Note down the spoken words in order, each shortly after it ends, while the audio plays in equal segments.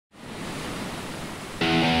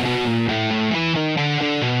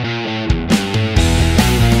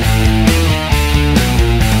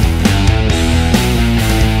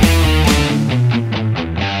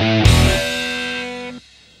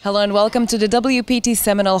Hello and welcome to the WPT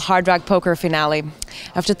Seminole Hard Rock Poker Finale.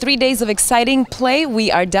 After 3 days of exciting play, we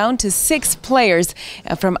are down to 6 players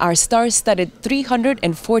from our star-studded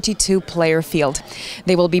 342-player field.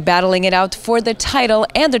 They will be battling it out for the title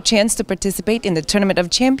and the chance to participate in the Tournament of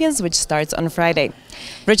Champions, which starts on Friday.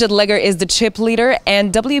 Richard Legger is the chip leader,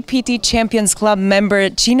 and WPT Champions Club member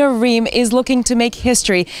Chino Ream is looking to make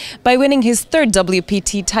history by winning his 3rd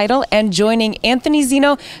WPT title and joining Anthony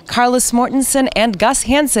Zeno, Carlos Mortensen, and Gus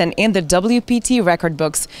Hansen in the WPT record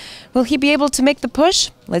books. Will he be able to make the push?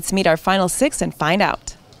 Let's meet our final 6 and find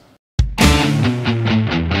out.